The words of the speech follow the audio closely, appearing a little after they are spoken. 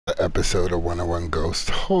episode of 101 Ghost.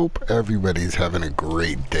 Hope everybody's having a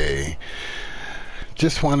great day.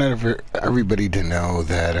 Just wanted everybody to know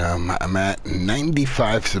that I'm at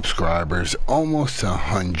 95 subscribers, almost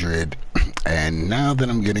 100, and now that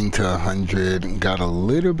I'm getting to 100, got a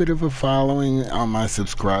little bit of a following on my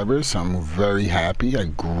subscribers, so I'm very happy. I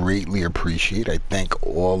greatly appreciate. I thank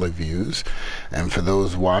all of yous, and for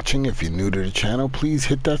those watching, if you're new to the channel, please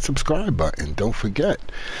hit that subscribe button. Don't forget.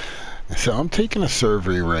 So I'm taking a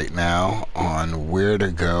survey right now on where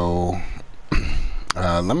to go.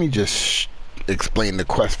 Let me just explain the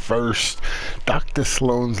quest first. Dr.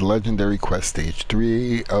 Slone's legendary quest stage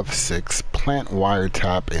 3 of 6, plant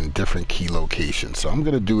wiretap in different key locations. So I'm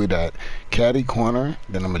going to do it at Caddy Corner,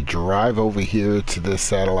 then I'm going to drive over here to this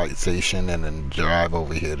satellite station, and then drive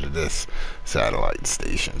over here to this satellite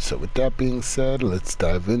station. So with that being said, let's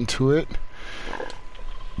dive into it.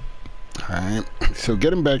 Alright, so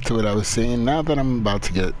getting back to what I was saying, now that I'm about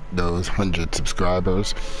to get those 100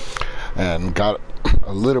 subscribers and got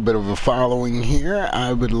a little bit of a following here,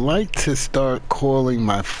 I would like to start calling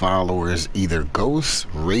my followers either Ghost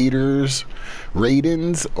Raiders,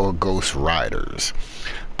 Raidens, or Ghost Riders.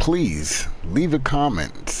 Please leave a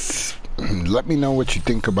comment. Let me know what you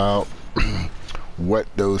think about what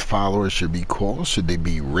those followers should be called. Should they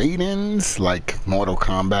be Raidens, like Mortal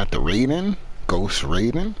Kombat the Raiden, Ghost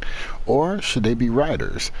Raiden, or should they be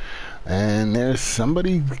Riders? And there's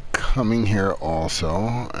somebody coming here also,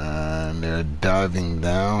 and they're diving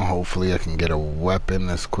down. Hopefully I can get a weapon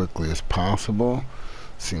as quickly as possible.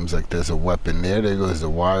 Seems like there's a weapon there. There goes the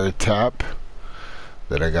wiretap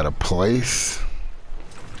that I gotta place,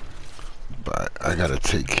 but I gotta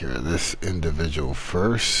take care of this individual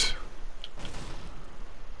first.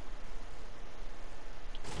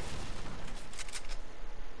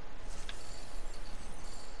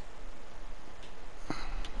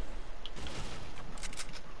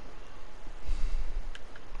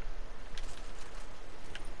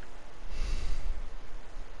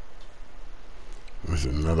 There's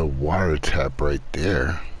another wiretap right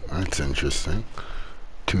there. That's interesting.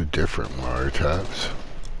 Two different wiretaps.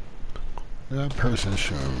 Where's that person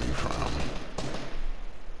shooting me from?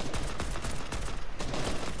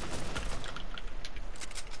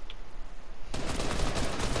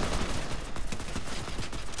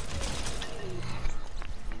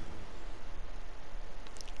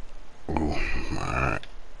 Ooh, alright.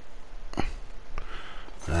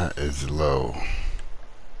 That is low.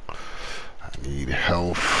 Need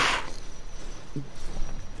health.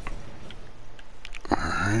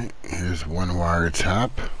 Alright, here's one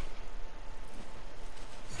wiretap.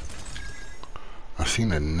 I've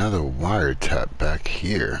seen another wiretap back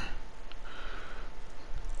here.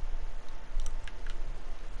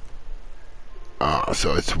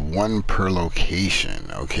 So it's one per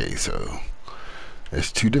location. Okay, so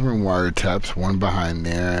there's two different wiretaps, one behind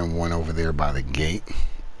there and one over there by the gate.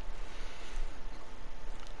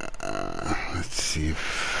 Let's see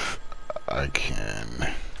if I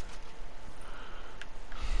can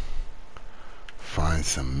find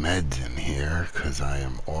some meds in here, because I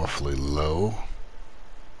am awfully low.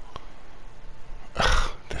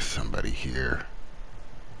 Ugh, there's somebody here.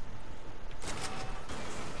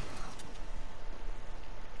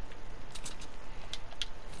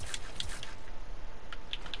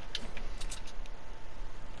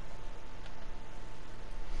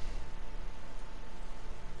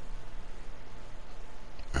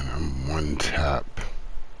 One tap.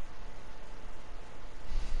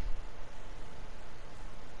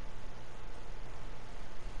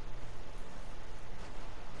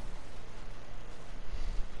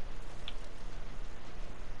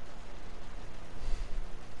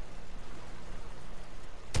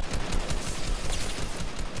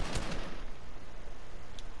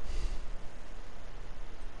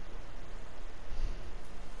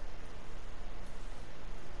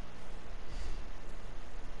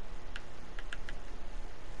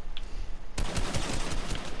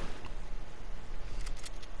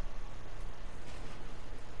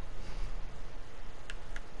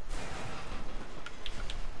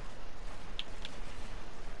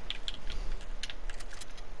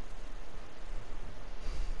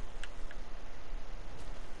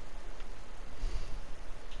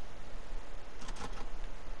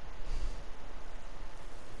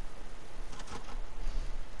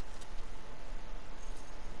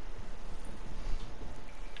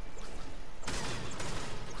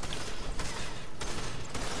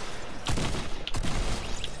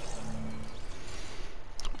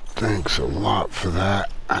 Thanks a lot for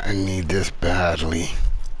that. I need this badly.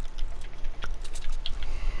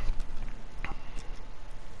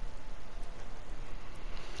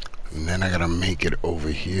 And then I gotta make make it over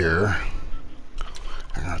here.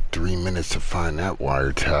 I got 3 minutes to find that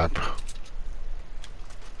wiretap.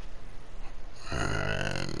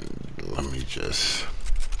 And let me just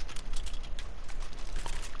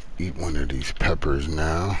eat one of these peppers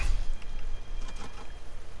now.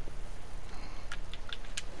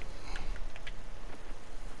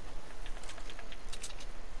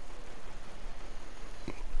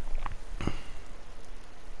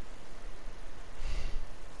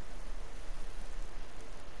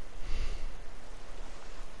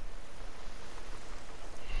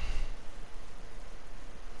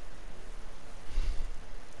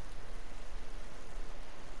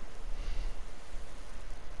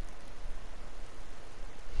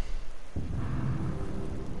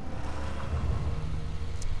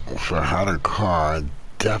 If I had a car, I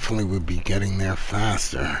definitely would be getting there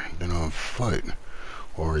faster than on foot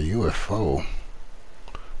or a UFO.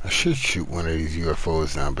 I should shoot one of these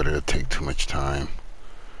UFOs down, but it'll take too much time.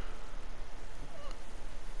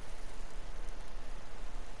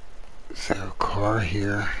 Is there a car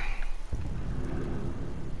here?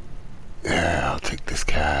 Yeah, I'll take this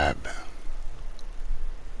cab.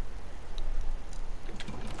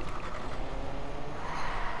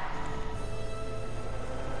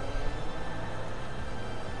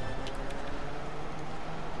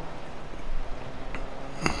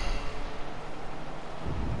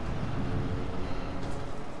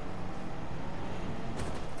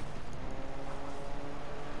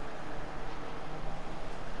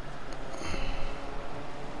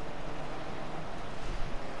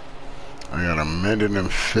 I got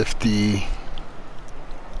 1:50.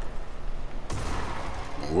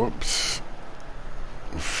 Whoops.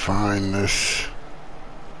 Find this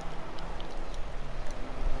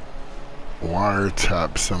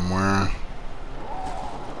wiretap somewhere.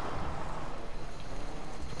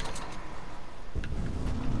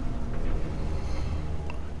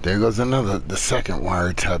 There goes the second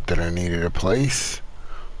wiretap that I needed to place.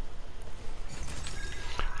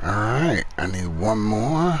 Alright, I need one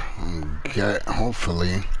more.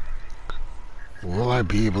 Hopefully, will I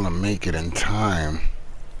be able to make it in time?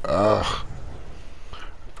 Ugh.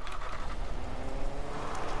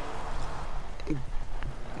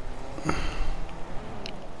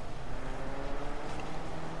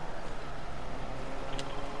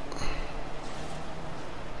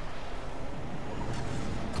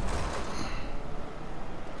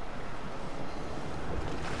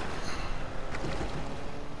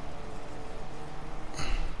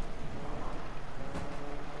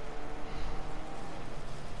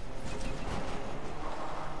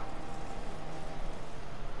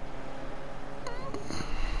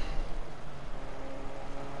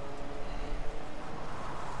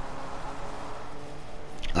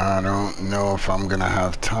 I don't know if I'm gonna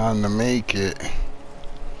have time to make it.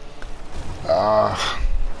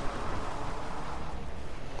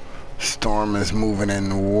 Storm is moving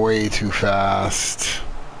in way too fast.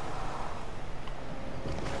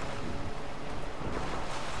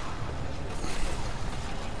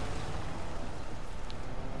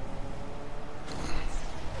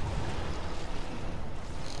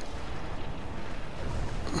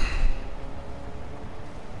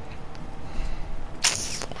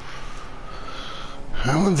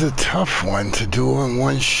 That one's a tough one to do in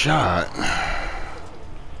one shot.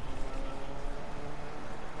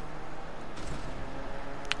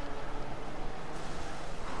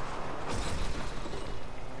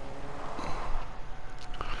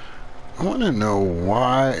 I want to know,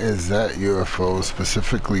 why is that UFO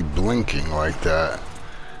specifically blinking like that?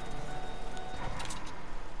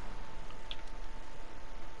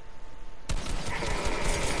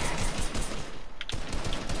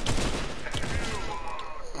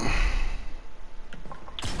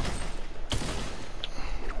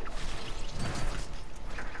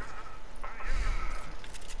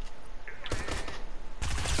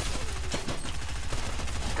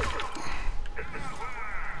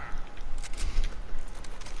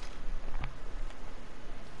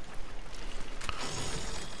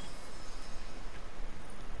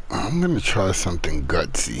 I'm gonna try something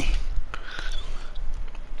gutsy.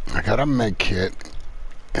 I got a med kit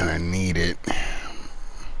and I need it.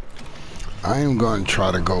 I am going to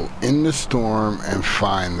try to go in the storm and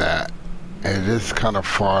find that. It is kind of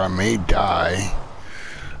far. I may die.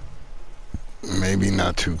 Maybe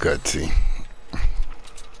not too gutsy.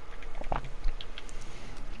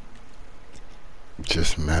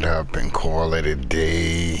 Just met up and call it a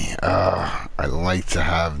day. I like to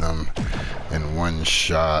have them in one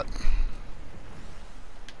shot.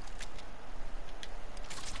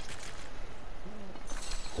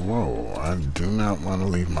 Whoa, I do not want to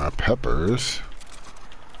leave my peppers.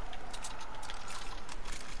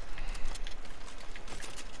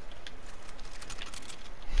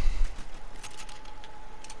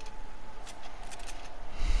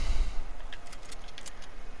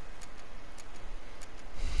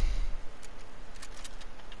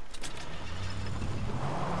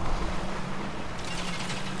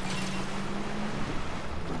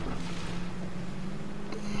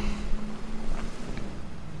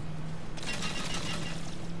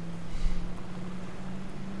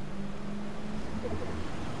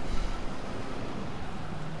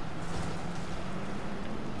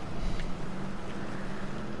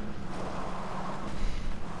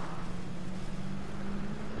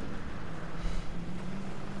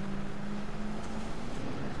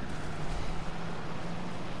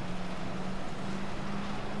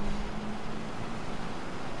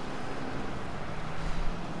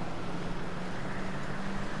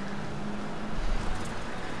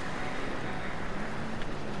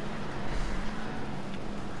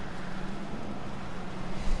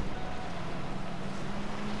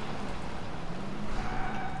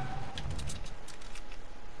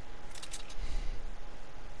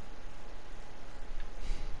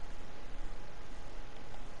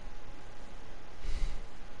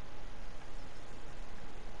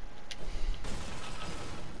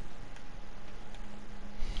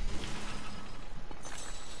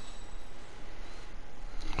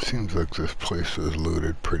 Seems like this place was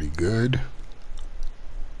looted pretty good.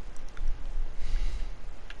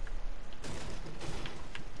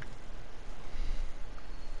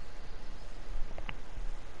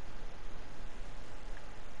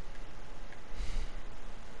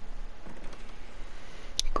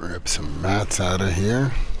 Grab some mats out of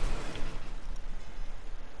here.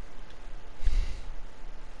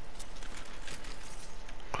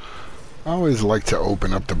 I always like to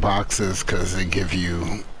open up the boxes because they give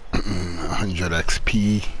you 100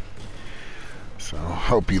 XP. So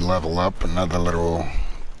help you level up. Another little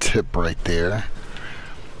tip right there.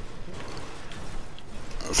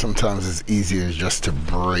 Sometimes it's easier just to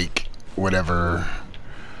break whatever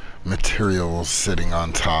materials sitting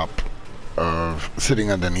on top of,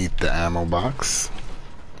 sitting underneath the ammo box.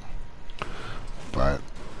 But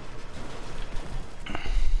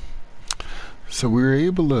so we were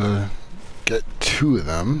able to get 2 of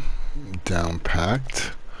them down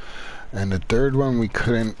packed, and the third one we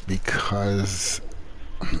couldn't because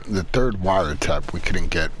the third wiretap we couldn't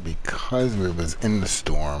get because it was in the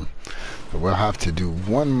storm. So we'll have to do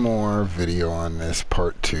one more video on this,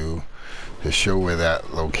 part 2, to show where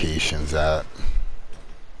that location's at.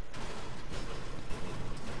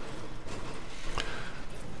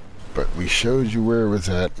 But we showed you where it was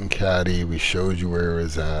at in Caddy. We showed you where it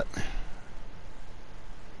was at.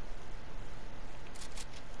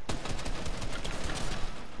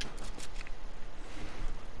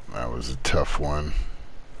 That was a tough one.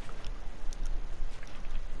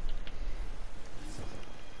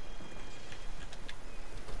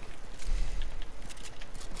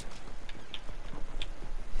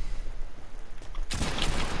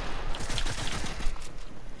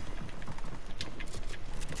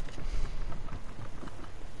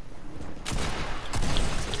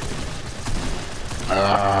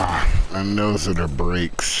 And those are the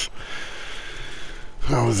brakes.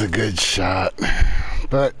 That was a good shot.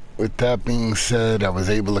 But with that being said, I was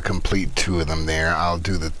able to complete 2 of them there. I'll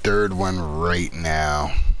do the third one right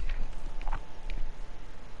now.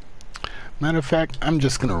 Matter of fact, I'm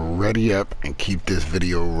just gonna ready up and keep this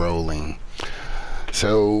video rolling.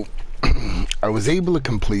 So I was able to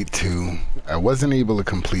complete 2. I wasn't able to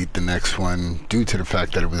complete the next one due to the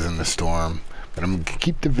fact that it was in the storm. But I'm gonna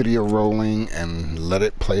keep the video rolling and let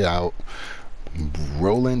it play out.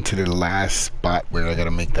 Roll into the last spot where I gotta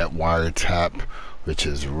make that wiretap, which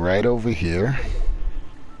is right over here.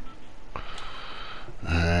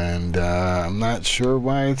 And I'm not sure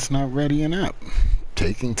why it's not readying up.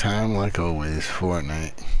 Taking time like always,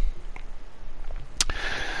 Fortnite.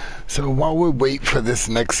 So while we wait for this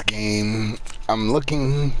next game, I'm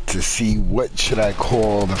looking to see what should I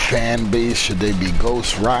call the fan base. Should they be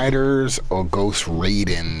Ghost Riders or Ghost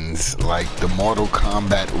Raidens, like the Mortal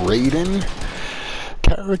Kombat Raiden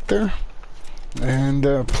character? And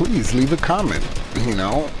please leave a comment. You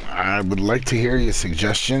know, I would like to hear your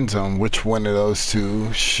suggestions on which one of those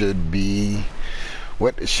 2 should be.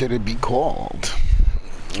 What should it be called?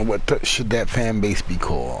 What should that fan base be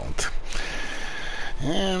called?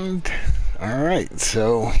 And alright,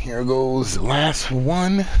 so here goes the last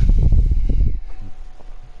one.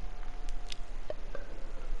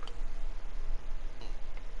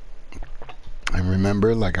 And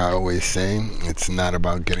remember, like I always say, it's not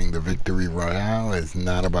about getting the victory royale. It's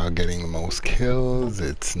not about getting the most kills.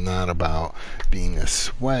 It's not about being a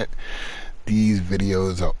sweat. These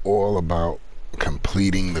videos are all about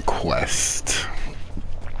completing the quest.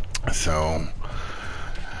 So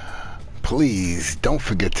please don't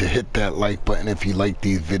forget to hit that like button if you like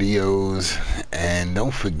these videos, and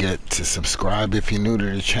don't forget to subscribe if you're new to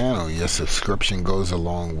the channel. Your subscription goes a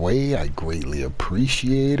long way. I greatly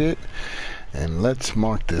appreciate it. And let's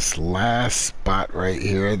mark this last spot right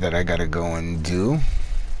here that I gotta go and do.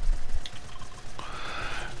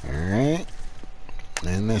 Alright,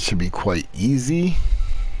 and that should be quite easy.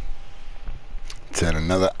 It's at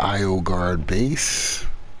another IO guard base,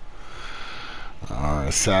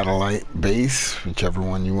 or satellite base, whichever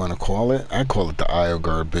one you want to call it. I call it the IO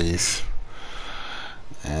guard base.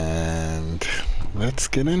 And let's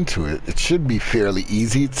get into it. It should be fairly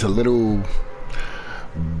easy. It's a little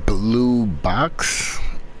blue box.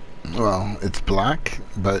 Well, it's black,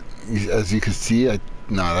 but as you can see,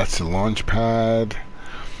 no, that's the launch pad.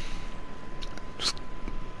 Just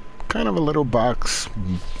kind of a little box,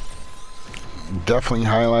 definitely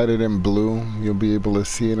highlighted in blue. You'll be able to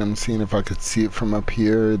see it. I'm seeing if I could see it from up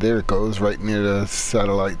here. There it goes, right near the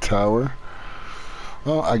satellite tower.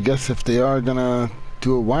 Well, I guess if they are gonna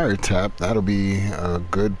do a wiretap, that'll be a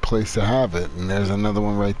good place to have it. And there's another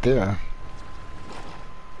one right there.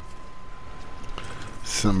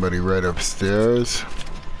 Somebody right upstairs.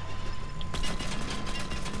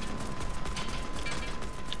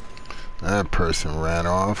 That person ran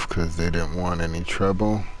off because they didn't want any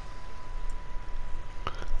trouble.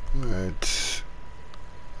 Let's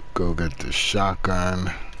go get the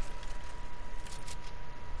shotgun.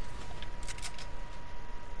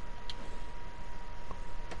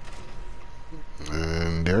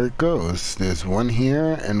 And there it goes. There's one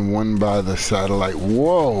here and one by the satellite.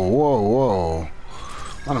 Whoa, whoa, whoa.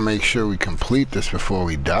 I want to make sure we complete this before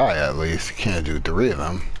we die, at least. You can't do 3 of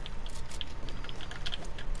them.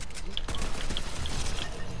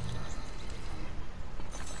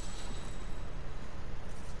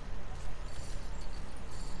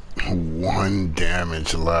 One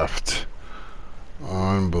damage left.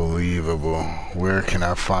 Unbelievable. Where can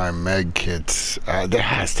I find med kits? There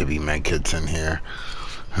has to be med kits in here.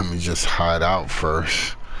 Let me just hide out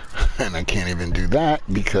first. And I can't even do that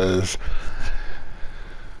because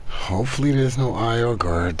hopefully there's no IO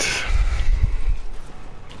guards.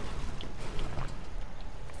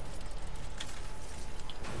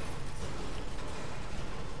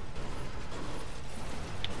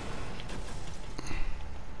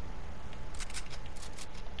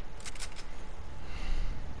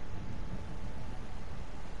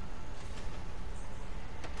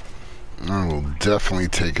 I will definitely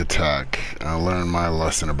take attack. I learned my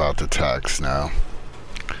lesson about the attacks now.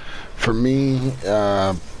 For me,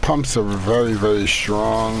 pumps are very, very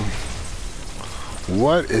strong.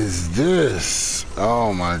 What is this?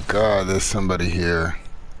 Oh my god, there's somebody here.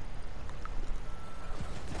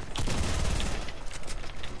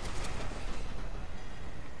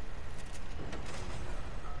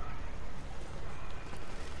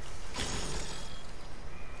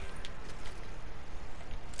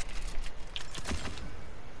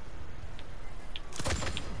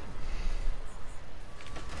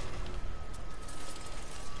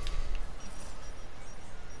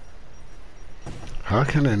 How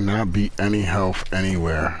can there not be any health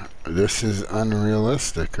anywhere? This is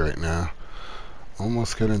unrealistic right now.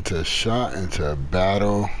 Almost got into a shot, into a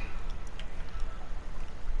battle.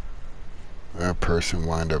 That person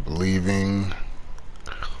wound up leaving.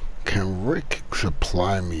 Can Rick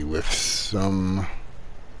supply me with some...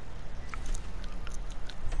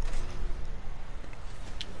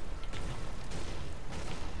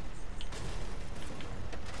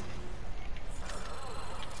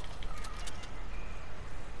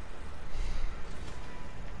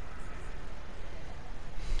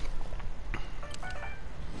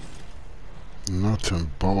 nuts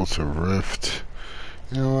and bolts, a rift.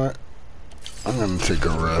 You know what? I'm gonna take a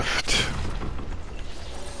rift.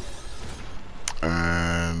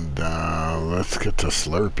 And let's get to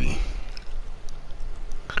Slurpee.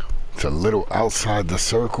 It's a little outside the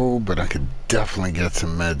circle, but I could definitely get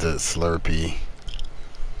some meds at Slurpee.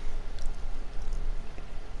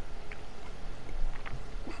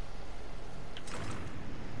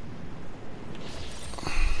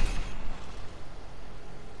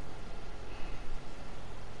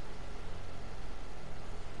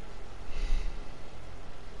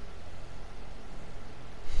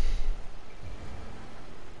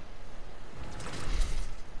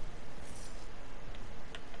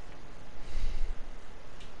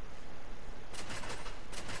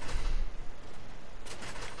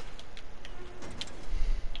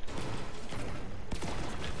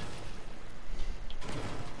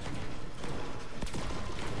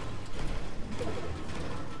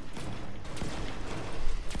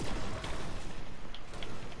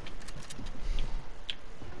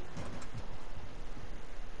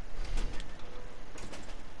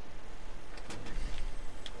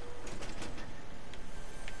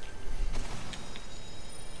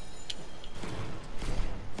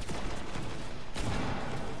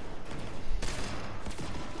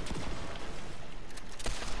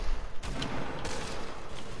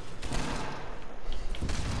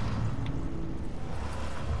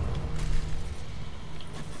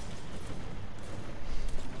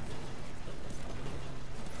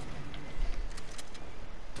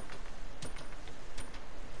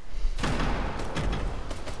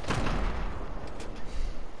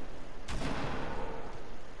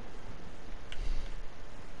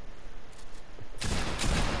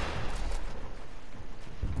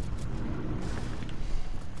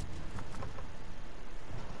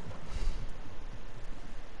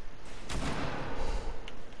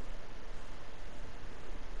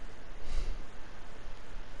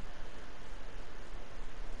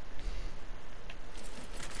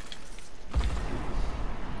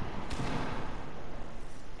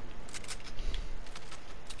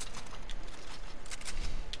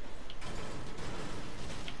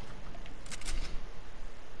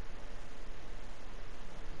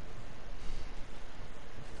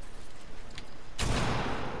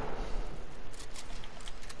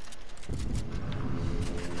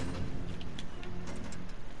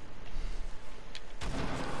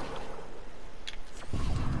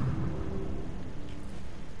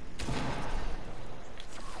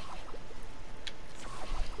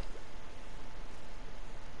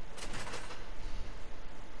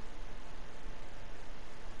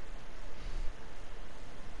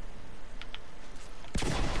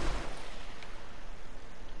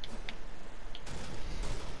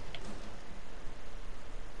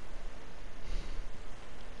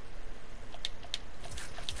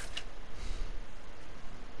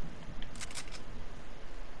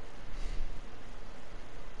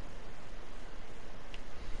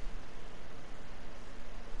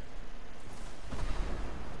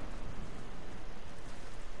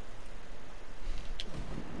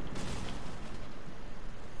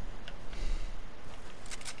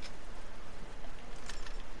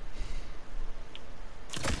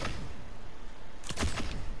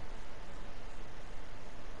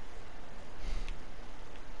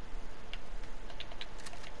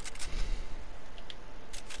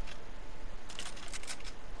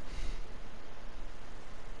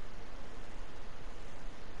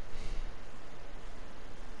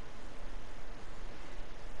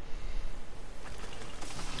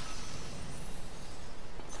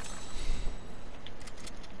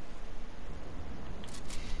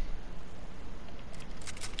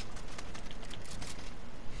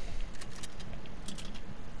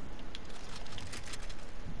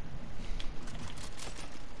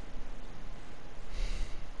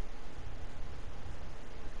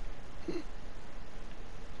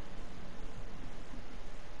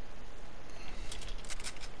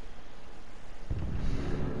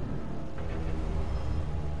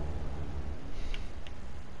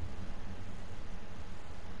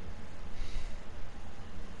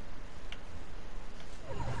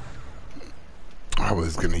 I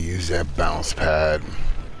was gonna use that bounce pad.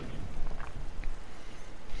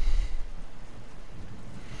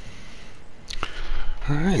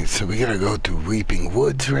 Alright, so we gotta go through Reaping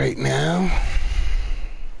Woods right now.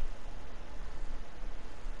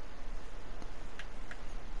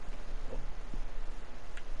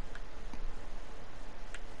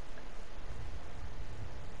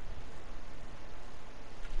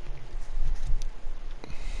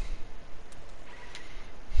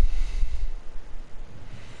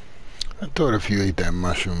 I thought if you ate that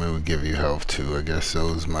mushroom it would give you health too. I guess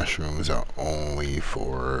those mushrooms are only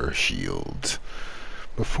for shields.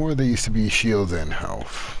 Before they used to be shields and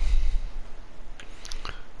health.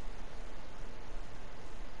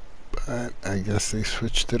 But I guess they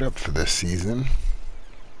switched it up for this season.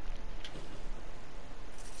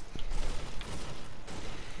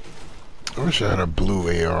 I wish I had a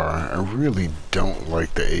blue AR. I really don't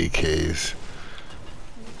like the AKs.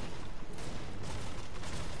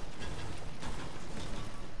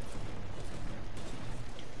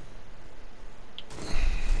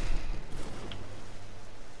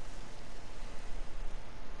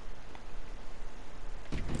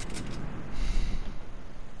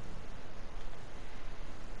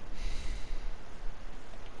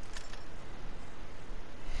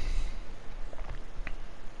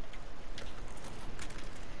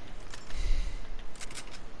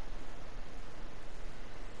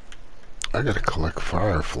 I gotta collect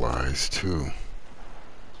fireflies too.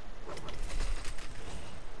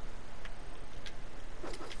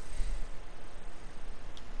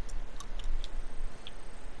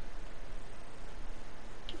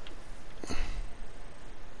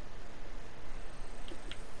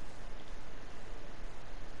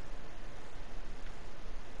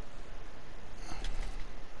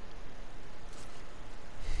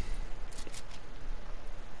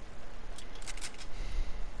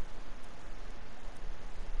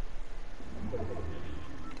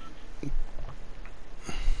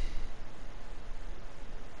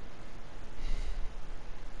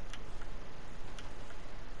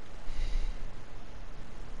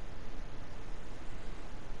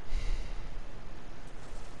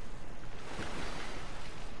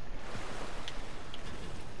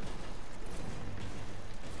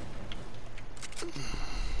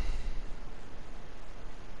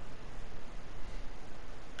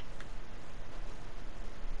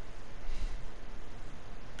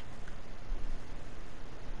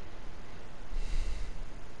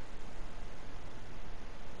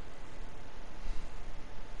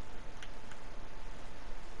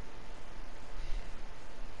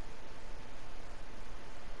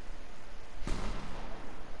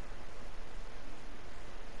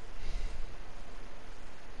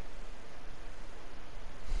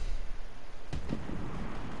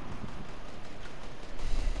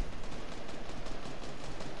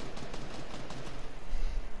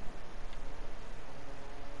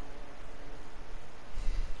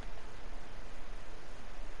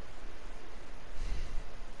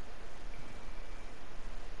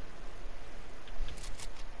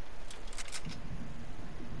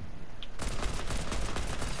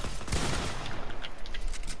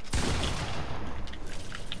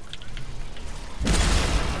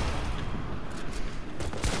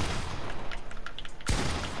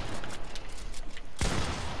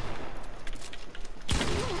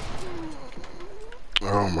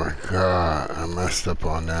 Oh my god, I messed up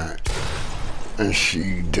on that. And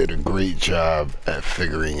she did a great job at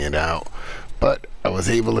figuring it out. But I was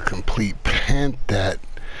able to plant that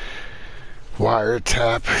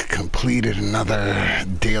wiretap, completed another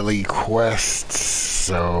daily quest.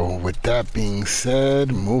 So with that being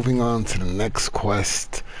said, moving on to the next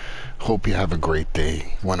quest. Hope you have a great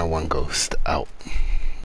day. 101 Ghost out.